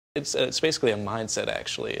It's basically a mindset,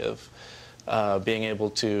 actually, of being able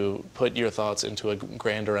to put your thoughts into a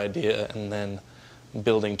grander idea and then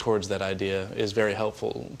building towards that idea is very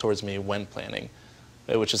helpful towards me when planning,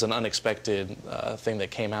 which is an unexpected thing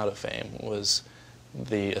that came out of FAME, was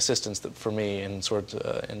the assistance for me in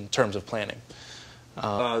in terms of planning.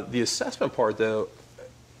 The assessment part, though,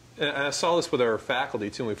 and I saw this with our faculty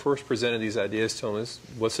too, when we first presented these ideas to them, is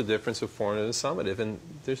what's the difference of formative and summative? And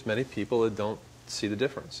there's many people that don't see the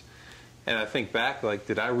difference. And I think back, like,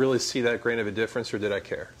 did I really see that grain of a difference, or did I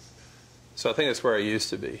care? So I think that's where I used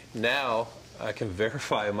to be. Now I can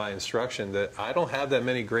verify in my instruction that I don't have that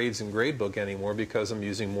many grades in gradebook anymore, because I'm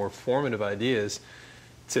using more formative ideas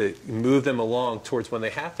to move them along towards when they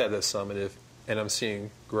have to have that summative, and I'm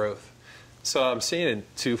seeing growth. So I'm seeing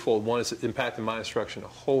it twofold. One, it's impacting my instruction a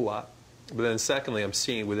whole lot, but then secondly, I'm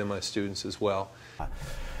seeing it within my students as well.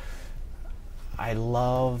 I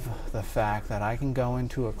love the fact that I can go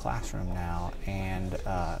into a classroom now and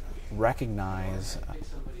recognize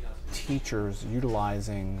teachers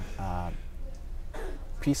utilizing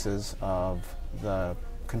pieces of the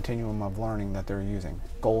continuum of learning that they're using.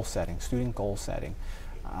 Goal setting, student goal setting,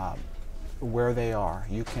 where they are.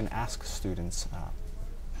 You can ask students,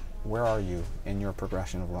 where are you in your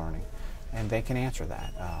progression of learning? And they can answer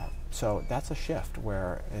that. So that's a shift,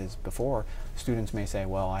 whereas before students may say,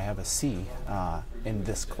 well, I have a C in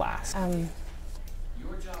this class.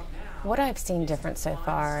 What I've seen different so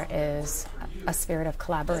far is a spirit of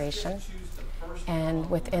collaboration. And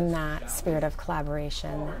within that spirit of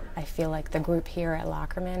collaboration, I feel like the group here at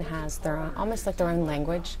Lockerman has their own, almost like their own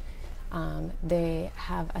language. They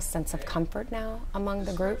have a sense of comfort now among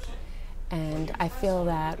the group. And I feel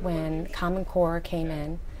that when Common Core came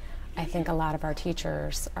in, I think a lot of our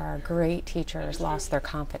teachers, our great teachers, lost their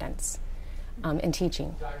confidence in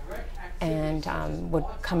teaching, and would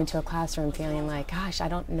come into a classroom feeling like, gosh, I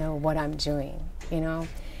don't know what I'm doing, you know?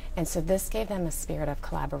 And so this gave them a spirit of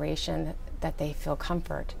collaboration, that they feel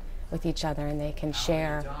comfort with each other and they can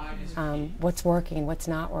share what's working, what's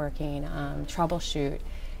not working, troubleshoot.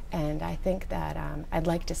 And I think that I'd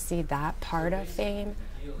like to see that part of FAME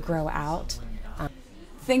grow out.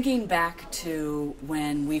 Thinking back to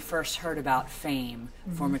when we first heard about FAME,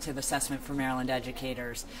 Formative Assessment for Maryland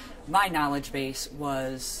Educators, my knowledge base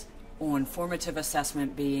was on formative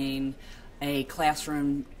assessment being a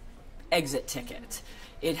classroom exit ticket.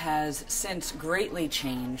 It has since greatly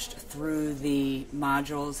changed through the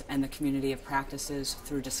modules and the community of practices,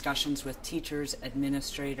 through discussions with teachers,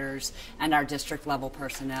 administrators, and our district level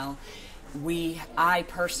personnel. I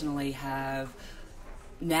personally have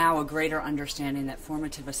now a greater understanding that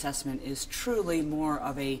formative assessment is truly more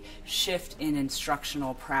of a shift in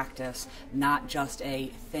instructional practice, not just a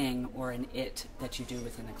thing or an it that you do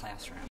within the classroom.